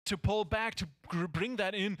to pull back, to bring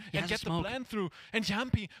that in and get the plan through. And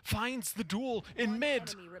Jampii finds the duel in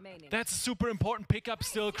mid. That's a super important pickup.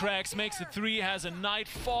 Still cracks, makes it 3, has a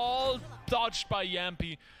Nightfall, dodged by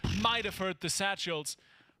Jampii. Might have hurt the satchels.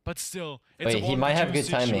 But still, it's he might have good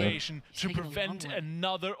situation to prevent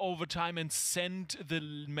another overtime and send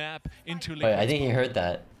the map into Liquid. Wait, I think he heard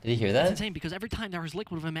that. Did he hear that? It's insane because every time there was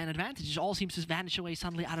Liquid with a man advantage, it all seems to vanish away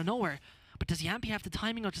suddenly out of nowhere. But does Jampii have the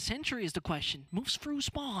timing of the century is the question. Moves through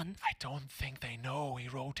spawn. I don't think they know he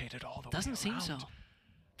rotated all the way Doesn't seem around. so.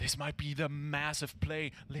 This might be the massive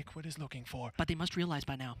play Liquid is looking for. But they must realize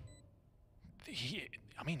by now.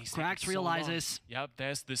 I mean, he's Krax realizes. Yep,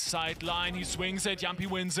 there's the sideline. He swings it. Jampii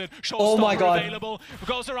wins it. Oh my God! Available.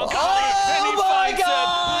 Goes around. Oh and he my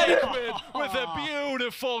God! Liquid with a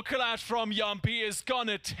beautiful clutch from Jampii is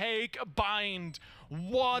gonna take a bind.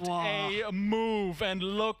 What a move! And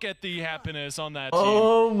look at the happiness on that team.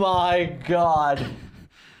 Oh my God!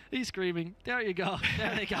 He's screaming. There you go.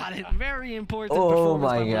 There they got it. Very important. Oh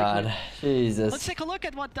my God! Jesus. Let's take a look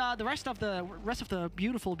at what the rest of the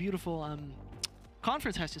beautiful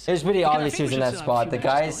conference has to say. It's pretty obvious who's in that spot. The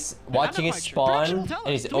guy's watching his spawn and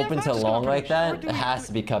he's open to long like that. It has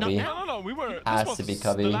to be Cubby. No. We were. Has to be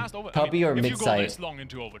Cubby. Cubby or mid site. This long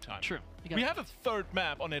into overtime. True. We have a third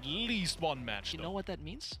map on at least one match. You know what that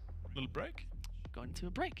means? Little break. Going to a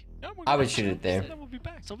break. Yeah, I would shoot it there. Then we'll be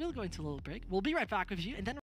back. So we'll go into a little break. We'll be right back with you, and then.